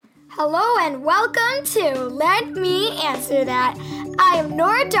Hello and welcome to Let Me Answer That. I am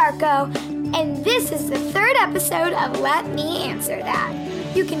Nora Darko, and this is the third episode of Let Me Answer That.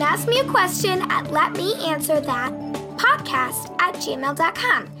 You can ask me a question at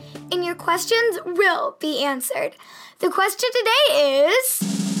letmeanswerthatpodcast@gmail.com, and your questions will be answered. The question today is,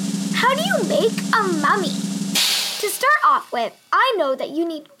 how do you make a mummy? To start off with, I know that you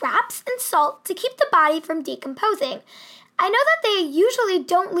need wraps and salt to keep the body from decomposing. I know that they usually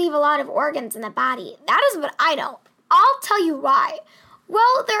don't leave a lot of organs in the body. That is what I know. I'll tell you why.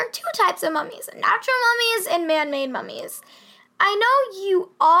 Well, there are two types of mummies, natural mummies and man-made mummies. I know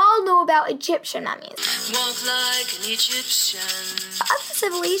you all know about Egyptian mummies. Walk like an Egyptian. Other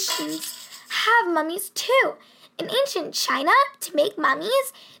civilizations have mummies too. In ancient China, to make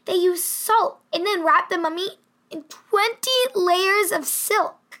mummies, they use salt and then wrap the mummy in 20 layers of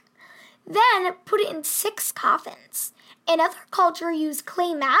silk. Then put it in 6 coffins. Another culture used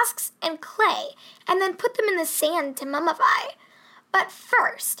clay masks and clay, and then put them in the sand to mummify. But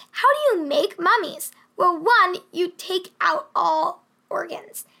first, how do you make mummies? Well, one, you take out all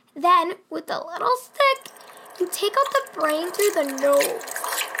organs. Then, with a little stick, you take out the brain through the nose.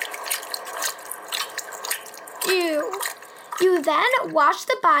 Ew. You then wash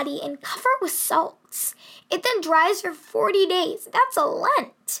the body and cover it with salts. It then dries for 40 days. That's a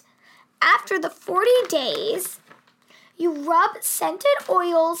Lent. After the 40 days, you rub scented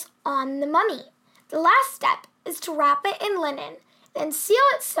oils on the mummy. The last step is to wrap it in linen, then seal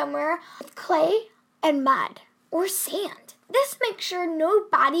it somewhere with clay and mud or sand. This makes sure no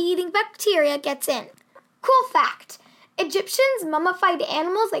body-eating bacteria gets in. Cool fact, Egyptians mummified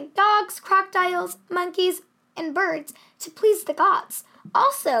animals like dogs, crocodiles, monkeys, and birds to please the gods.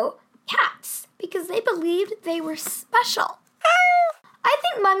 Also, cats, because they believed they were special. I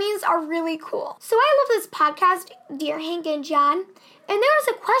think mummies are really cool. So I love this podcast, Dear Hank and John, and there was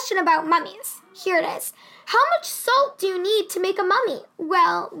a question about mummies. Here it is. How much salt do you need to make a mummy?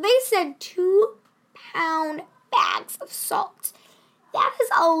 Well, they said 2-pound bags of salt. That is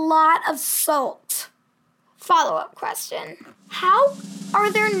a lot of salt. Follow-up question. How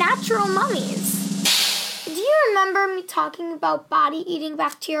are there natural mummies? Do you remember me talking about body-eating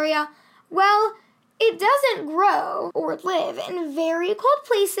bacteria? Well, it doesn't grow or live in very cold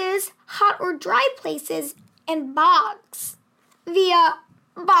places, hot or dry places, and bogs via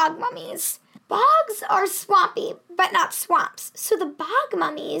bog mummies. Bogs are swampy, but not swamps, so the bog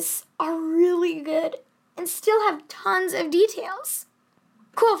mummies are really good and still have tons of details.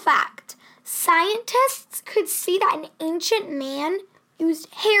 Cool fact, scientists could see that an ancient man used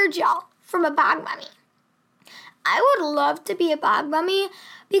hair gel from a bog mummy. I would love to be a bog mummy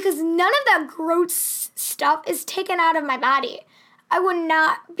because none of that gross stuff is taken out of my body. I would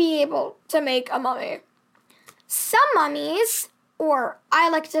not be able to make a mummy. Some mummies, or I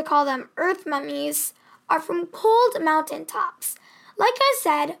like to call them earth mummies, are from cold mountaintops. Like I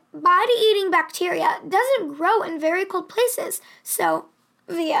said, body-eating bacteria doesn't grow in very cold places, so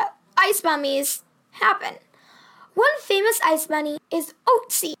via ice mummies happen. One famous ice mummy is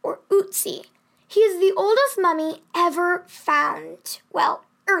Otzi, or Utsi. He is the oldest mummy ever found. Well,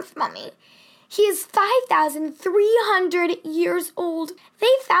 earth mummy. He is 5,300 years old.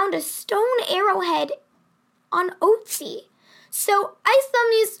 They found a stone arrowhead on Otzi. So ice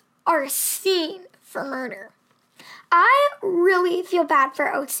mummies are seen for murder. I really feel bad for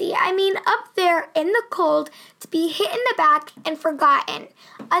Otzi. I mean, up there in the cold to be hit in the back and forgotten.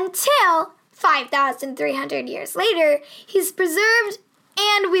 Until 5,300 years later, he's preserved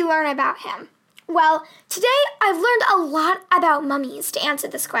and we learn about him. Well, today I've learned a lot about mummies to answer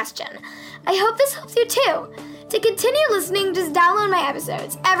this question. I hope this helps you too. To continue listening, just download my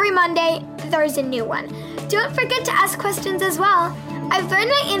episodes. Every Monday, there's a new one. Don't forget to ask questions as well. I've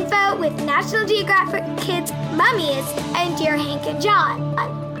learned my info with National Geographic Kids Mummies and Dear Hank and John.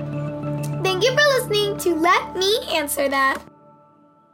 Thank you for listening to Let Me Answer That.